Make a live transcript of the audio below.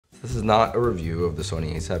This is not a review of the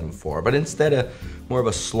Sony A7 IV, but instead more of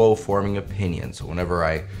a slow forming opinion. So whenever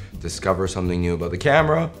I discover something new about the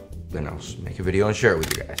camera, then I'll just make a video and share it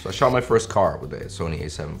with you guys. So I shot my first car with the Sony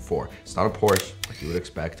A7 IV. It's not a Porsche, like you would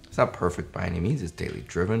expect. It's not perfect by any means, it's daily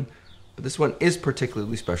driven. But this one is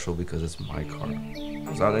particularly special because it's my car. I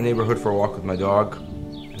was out in the neighborhood for a walk with my dog,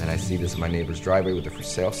 and then I see this in my neighbor's driveway with the for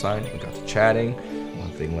sale sign. We got to chatting,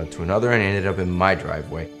 one thing led to another, and ended up in my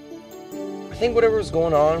driveway. I think whatever was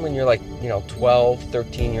going on when you're like, 12,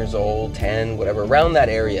 13 years old, 10, whatever, around that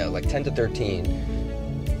area, like 10 to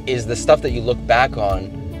 13, is the stuff that you look back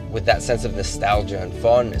on with that sense of nostalgia and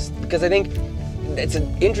fondness. Because I think it's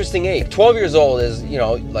an interesting age. 12 years old is,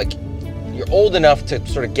 like, you're old enough to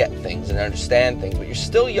sort of get things and understand things, but you're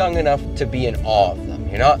still young enough to be in awe of them.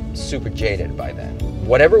 You're not super jaded by then.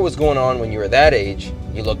 Whatever was going on when you were that age,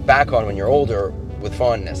 you look back on when you're older with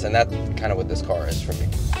fondness, and that's kind of what this car is for me.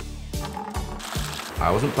 I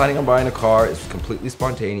wasn't planning on buying a car. It was completely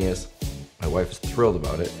spontaneous. My wife is thrilled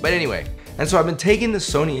about it. But anyway, and so I've been taking the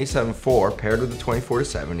Sony A7 IV paired with the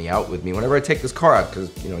 24-70 out with me whenever I take this car out,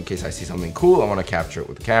 because, in case I see something cool, I want to capture it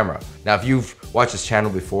with the camera. Now, if you've watched this channel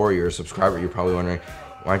before, you're a subscriber, you're probably wondering,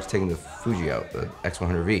 why aren't you taking the Fuji out, the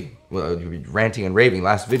X100V? Well, you'd be ranting and raving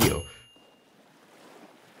last video.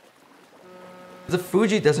 The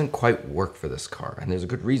Fuji doesn't quite work for this car, and there's a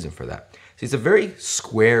good reason for that. See, it's a very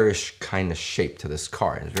squarish kind of shape to this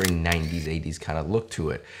car, and it's very 90s, 80s kind of look to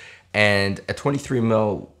it. And a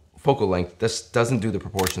 23mm focal length, this doesn't do the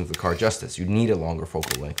proportions of the car justice. You need a longer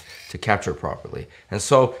focal length to capture it properly. And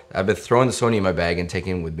so I've been throwing the Sony in my bag and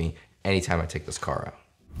taking it with me anytime I take this car out.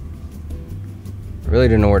 I really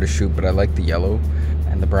didn't know where to shoot, but I like the yellow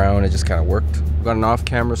and the brown. It just kind of worked. I've got an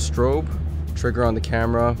off-camera strobe, trigger on the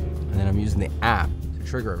camera, and then I'm using the app to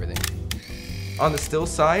trigger everything. On the still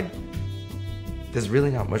side, there's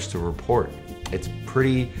really not much to report. It's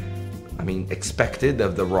pretty, expected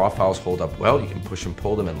that the raw files hold up well. You can push and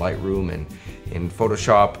pull them in Lightroom and in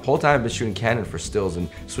Photoshop. The whole time I've been shooting Canon for stills and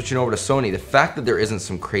switching over to Sony, the fact that there isn't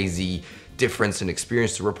some crazy difference in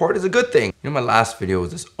experience to report is a good thing. My last video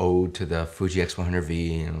was this ode to the Fuji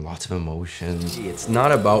X100V and lots of emotions. It's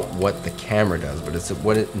not about what the camera does, but it's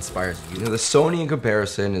what it inspires you. The Sony in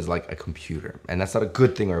comparison is like a computer, and that's not a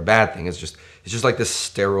good thing or a bad thing. It's just like this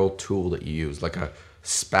sterile tool that you use, like a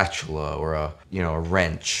spatula or a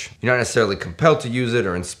wrench. You're not necessarily compelled to use it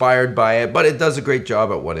or inspired by it, but it does a great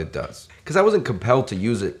job at what it does. Because I wasn't compelled to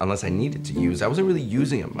use it unless I needed to use it. I wasn't really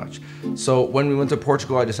using it much. So when we went to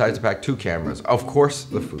Portugal, I decided to pack two cameras. Of course,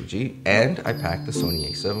 the Fuji, and I packed the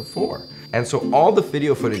Sony A7 IV. And so all the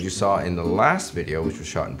video footage you saw in the last video, which was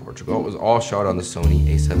shot in Portugal, was all shot on the Sony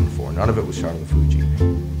A7 IV. None of it was shot on the Fuji.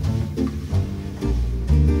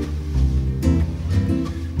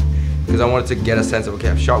 Because I wanted to get a sense of, okay,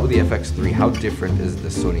 I've shot with the FX3, how different is the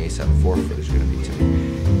Sony A7 IV footage going to be to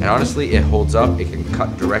me? And honestly, it holds up. It can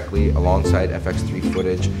cut directly alongside FX3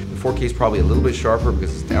 footage. The 4K is probably a little bit sharper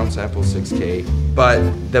because it's downsample 6K. But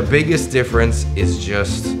the biggest difference is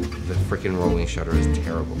just the freaking rolling shutter is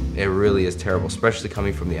terrible. It really is terrible, especially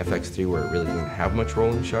coming from the FX3 where it really doesn't have much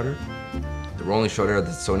rolling shutter. The rolling shutter of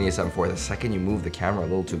the Sony A7 IV, the second you move the camera a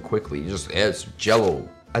little too quickly, it's jello.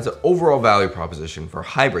 As an overall value proposition for a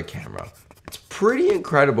hybrid camera, it's pretty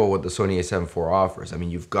incredible what the Sony A7 IV offers.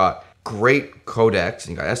 You've got great codecs,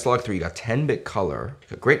 you got S-Log3, you got 10-bit color, you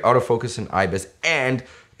got great autofocus and IBIS, and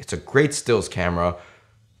it's a great stills camera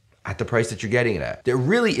at the price that you're getting it at. There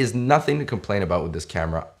really is nothing to complain about with this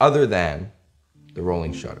camera other than the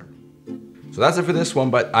rolling shutter. So that's it for this one,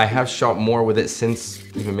 but I have shot more with it since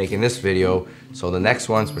even making this video. So the next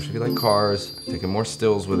one, especially if you like cars, I've taken more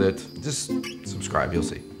stills with it. Just subscribe, you'll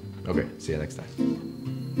see. Okay, see you next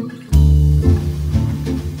time.